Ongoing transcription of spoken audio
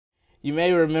You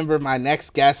may remember my next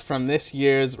guest from this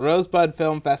year's Rosebud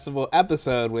Film Festival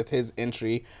episode with his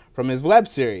entry from his web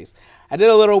series. I did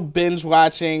a little binge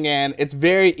watching, and it's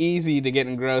very easy to get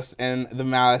engrossed in the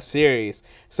Malice series.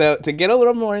 So to get a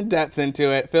little more in depth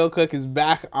into it, Phil Cook is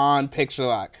back on Picture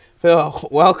Lock. Phil,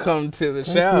 welcome to the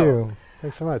show. Thank you.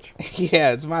 Thanks so much.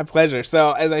 Yeah, it's my pleasure.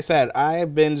 So as I said, I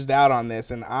binged out on this,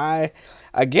 and I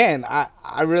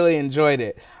really enjoyed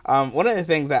it. One of the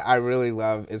things that I really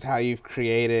love is how you've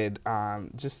created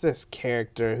just this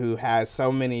character who has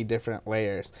so many different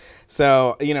layers.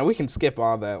 So, you know, we can skip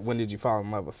all the when did you fall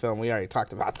in love with film. We already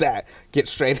talked about that. Get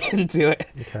straight into it.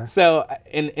 Okay. So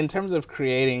in terms of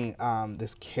creating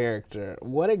this character,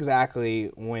 what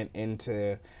exactly went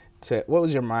into what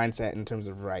was your mindset in terms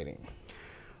of writing?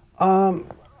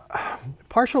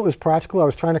 Partial was practical. I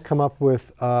was trying to come up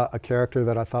with a character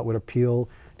that I thought would appeal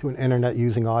to an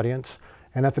internet-using audience.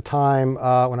 And at the time,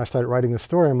 when I started writing the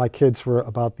story, my kids were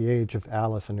about the age of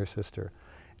Alice and her sister.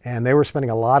 And they were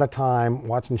spending a lot of time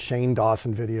watching Shane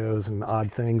Dawson videos and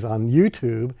odd things on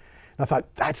YouTube. And I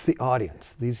thought, that's the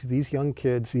audience. These young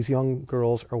kids, these young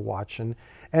girls are watching.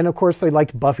 And of course, they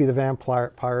liked Buffy the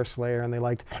Vampire Slayer, and they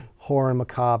liked horror and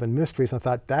macabre and mysteries. And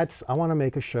I thought, I want to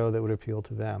make a show that would appeal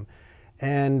to them.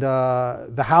 And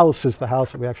the house is the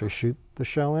house that we actually shoot the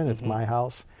show in. It's my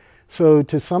house. So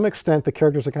to some extent, the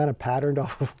characters are kind of patterned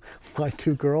off of my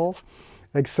two girls,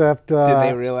 except... did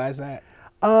they realize that?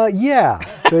 Yeah,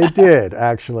 they did,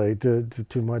 actually.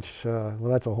 Too much, well,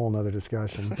 that's a whole nother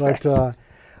discussion. But,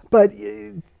 but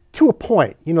to a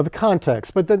point, you know, the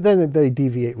context. But then they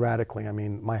deviate radically. I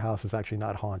mean, my house is actually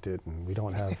not haunted, and we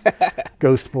don't have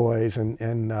ghost boys, and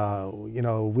you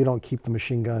know, we don't keep the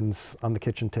machine guns on the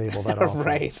kitchen table that often.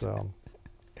 Right. So,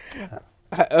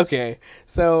 okay.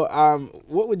 So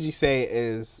what would you say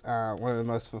is one of the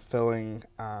most fulfilling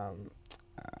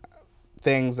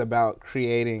things about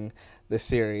creating the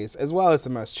series, as well as the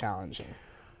most challenging?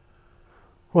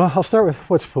 Well, I'll start with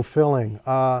what's fulfilling.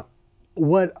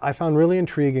 What I found really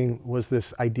intriguing was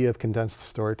this idea of condensed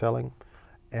storytelling,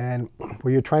 and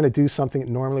where you're trying to do something that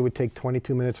normally would take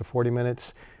 22 minutes or 40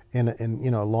 minutes in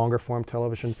you know, longer form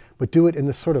television, but do it in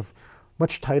this sort of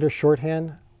much tighter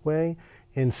shorthand way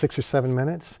in 6 or 7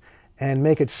 minutes, and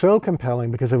make it so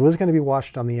compelling, because it was going to be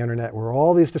watched on the internet where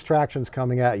all these distractions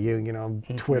coming at you, you know,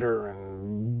 Twitter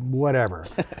and whatever,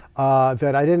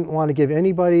 that I didn't want to give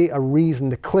anybody a reason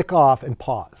to click off and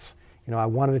pause. You know, I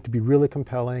wanted it to be really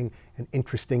compelling and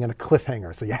interesting and a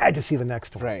cliffhanger, so you had to see the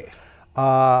next one. Right.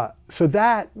 So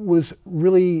that was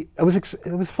really, it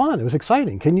was fun, it was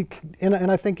exciting.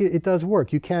 And I think it does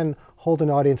work. You can hold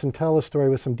an audience and tell a story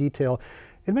with some detail.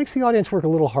 It makes the audience work a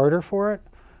little harder for it.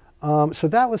 So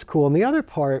that was cool. And the other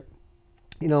part,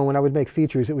 you know, when I would make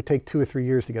features, it would take 2 or 3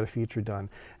 years to get a feature done.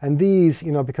 And these,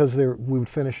 you know, because we would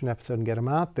finish an episode and get them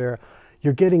out there,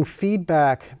 you're getting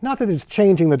feedback, not that it's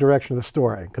changing the direction of the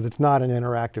story, because it's not an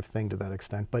interactive thing to that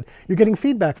extent, but you're getting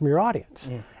feedback from your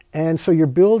audience. And so you're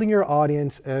building your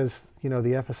audience as, you know,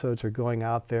 the episodes are going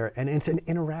out there, and it's an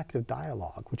interactive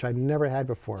dialogue, which I never had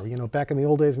before. You know, back in the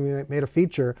old days when we made a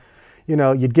feature, you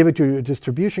know, you'd give it to a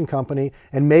distribution company,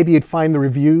 and maybe you'd find the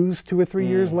reviews 2 or 3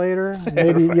 years later.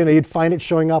 Maybe, you know, you'd find it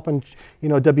showing up on, you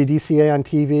know, WDCA on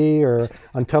TV or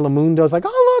on Telemundo. It's like,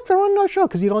 oh, look, they're on our show,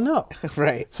 because you don't know.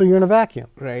 Right. So you're in a vacuum.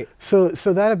 Right. So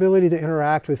that ability to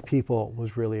interact with people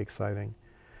was really exciting.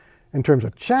 In terms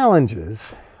of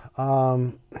challenges,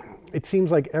 it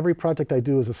seems like every project I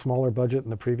do is a smaller budget than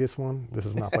the previous one. This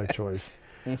is not by choice.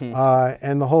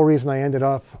 And the whole reason I ended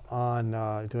up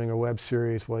on doing a web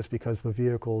series was because the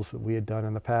vehicles that we had done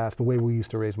in the past, the way we used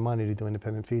to raise money to do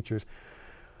independent features,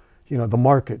 you know, the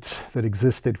markets that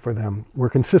existed for them were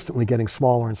consistently getting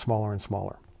smaller and smaller and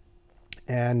smaller.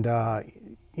 And,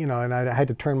 you know, and I had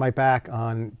to turn my back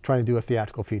on trying to do a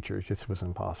theatrical feature. It just was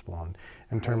impossible.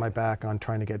 And turn my back on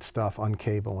trying to get stuff on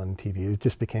cable and TV. It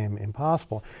just became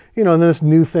impossible. You know, and this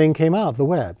new thing came out, the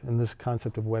web, and this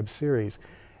concept of web series.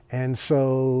 And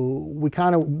so we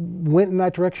kind of went in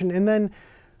that direction, and then,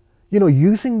 you know,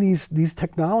 using these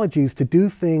technologies to do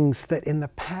things that in the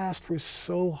past were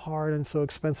so hard and so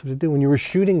expensive to do. When you were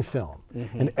shooting film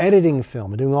and editing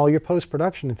film and doing all your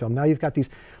post-production in film, now you've got these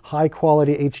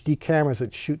high-quality HD cameras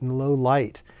that shoot in low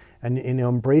light, and, you know,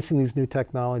 embracing these new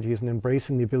technologies and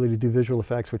embracing the ability to do visual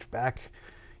effects, which back,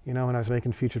 you know, when I was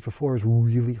making features before, was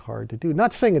really hard to do.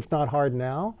 Not saying it's not hard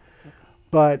now,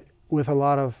 but with a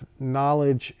lot of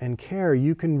knowledge and care,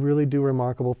 you can really do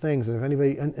remarkable things. And if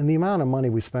anybody, and the amount of money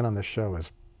we spent on this show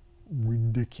is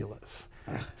ridiculous.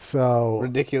 So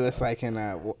ridiculous, like in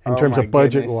terms of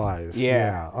budget-wise.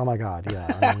 Yeah. Oh my God. Yeah.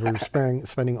 I mean, we're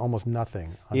spending almost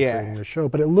nothing on creating the show,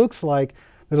 but it looks like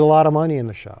there's a lot of money in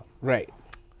the show. Right.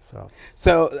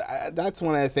 So that's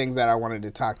one of the things that I wanted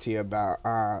to talk to you about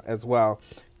as well.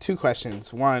 Two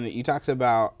questions. One, you talked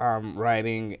about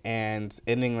writing and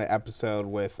ending the episode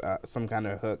with some kind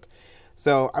of hook.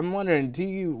 So I'm wondering, do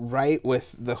you write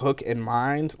with the hook in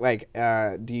mind? Like,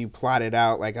 do you plot it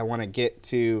out? Like, I want to get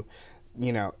to,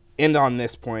 end on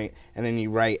this point, and then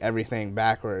you write everything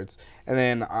backwards. And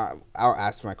then I'll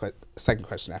ask my second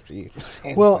question after you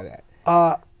answer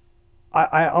that.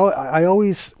 I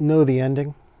always know the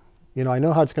ending. I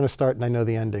know how it's going to start, and I know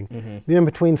the ending. Mm-hmm. The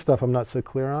in-between stuff I'm not so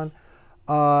clear on.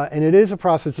 And it is a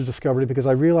process of discovery, because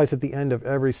I realize at the end of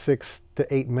every 6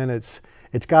 to 8 minutes,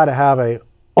 it's got to have a,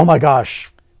 oh my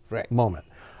gosh, moment.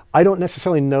 I don't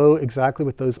necessarily know exactly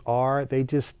what those are. They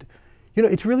just,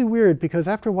 it's really weird, because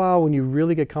after a while, when you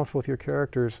really get comfortable with your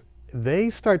characters, they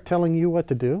start telling you what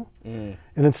to do. And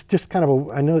it's just kind of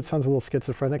I know it sounds a little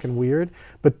schizophrenic and weird,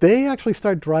 but they actually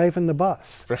start driving the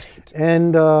bus. Right.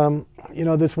 And,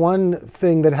 this one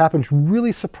thing that happened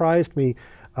really surprised me.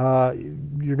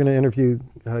 You're going to interview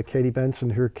Katie Benson,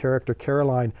 her character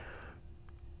Caroline.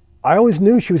 I always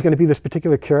knew she was going to be this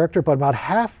particular character, but about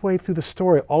halfway through the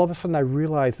story, all of a sudden I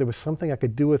realized there was something I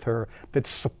could do with her that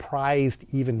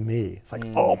surprised even me. It's like,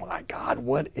 oh my God,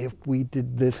 what if we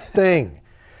did this thing?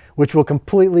 Which will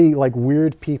completely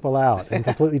weird people out and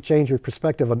completely change your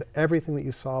perspective on everything that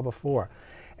you saw before.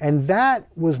 And that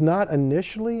was not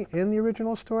initially in the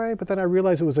original story, but then I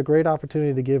realized it was a great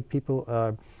opportunity to give people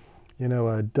a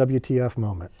WTF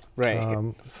moment.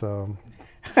 Right.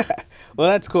 Well,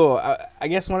 that's cool. I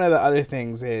guess one of the other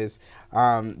things is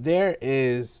there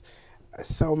is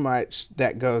so much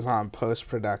that goes on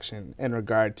post-production in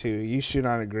regard to, you shoot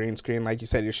on a green screen. Like you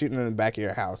said, you're shooting in the back of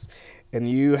your house, and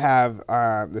you have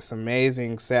this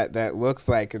amazing set that looks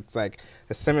like it's like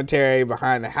a cemetery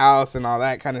behind the house and all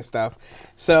that kind of stuff.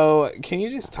 So can you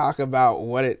just talk about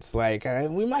what it's like?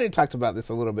 We might have talked about this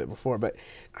a little bit before, but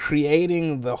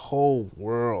creating the whole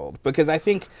world, because I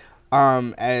think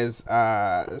as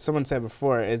someone said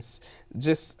before, it's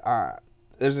just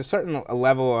there's a certain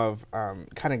level of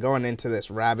kind of going into this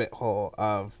rabbit hole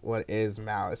of what is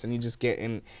Malice, and you just get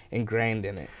ingrained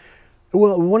in it.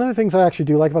 Well, one of the things I actually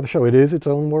do like about the show, it is its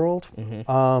own world.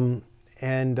 Mm-hmm.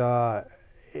 And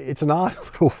it's an odd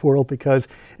little world, because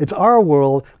it's our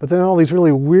world, but then all these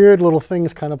really weird little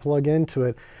things kind of plug into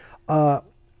it.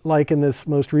 Like in this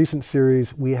most recent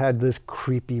series, we had this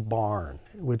creepy barn,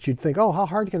 which you'd think, oh, how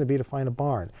hard can it be to find a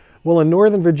barn? Well, in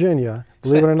Northern Virginia,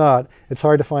 believe it or not, it's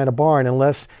hard to find a barn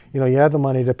unless you have the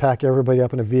money to pack everybody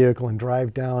up in a vehicle and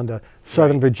drive down to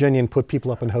Southern Virginia and put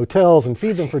people up in hotels and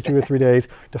feed them for 2 or 3 days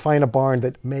to find a barn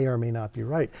that may or may not be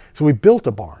right. So we built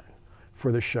a barn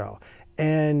for the show,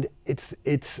 and it's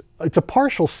a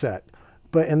partial set.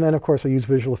 And then, of course, I use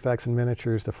visual effects and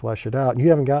miniatures to flesh it out. And you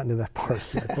haven't gotten to that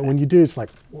part yet. But when you do, it's like,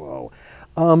 whoa.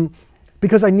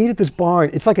 Because I needed this barn.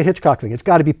 It's like a Hitchcock thing. It's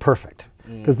got to be perfect.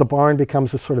 Because the barn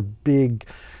becomes this sort of big,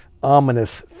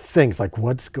 ominous thing. It's like,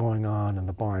 what's going on in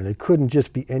the barn? It couldn't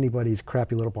just be anybody's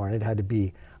crappy little barn. It had to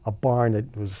be a barn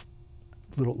that was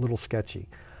little sketchy.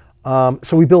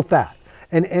 So we built that.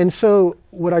 And so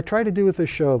what I try to do with this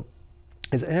show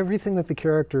is everything that the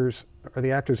characters or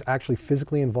the actors actually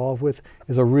physically involved with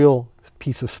is a real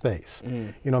piece of space.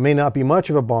 It may not be much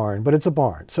of a barn, but it's a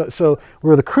barn. So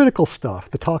where the critical stuff,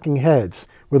 the talking heads,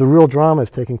 where the real drama is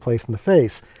taking place in the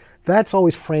face, that's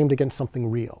always framed against something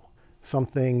real,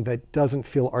 something that doesn't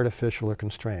feel artificial or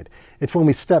constrained. It's when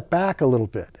we step back a little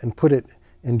bit and put it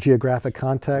in geographic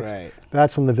context,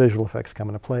 that's when the visual effects come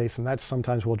into place, and that's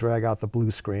sometimes we'll drag out the blue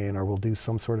screen, or we'll do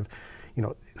some sort of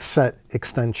set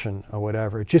extension or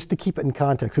whatever, just to keep it in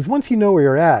context. Because once you know where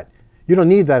you're at, you don't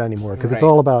need that anymore, because it's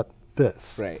all about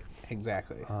this. Right,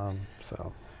 exactly.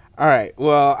 So. All right,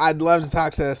 well, I'd love to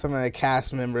talk to some of the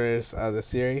cast members of the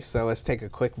series, so let's take a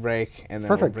quick break, and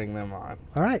then we'll bring them on.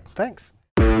 All right, thanks.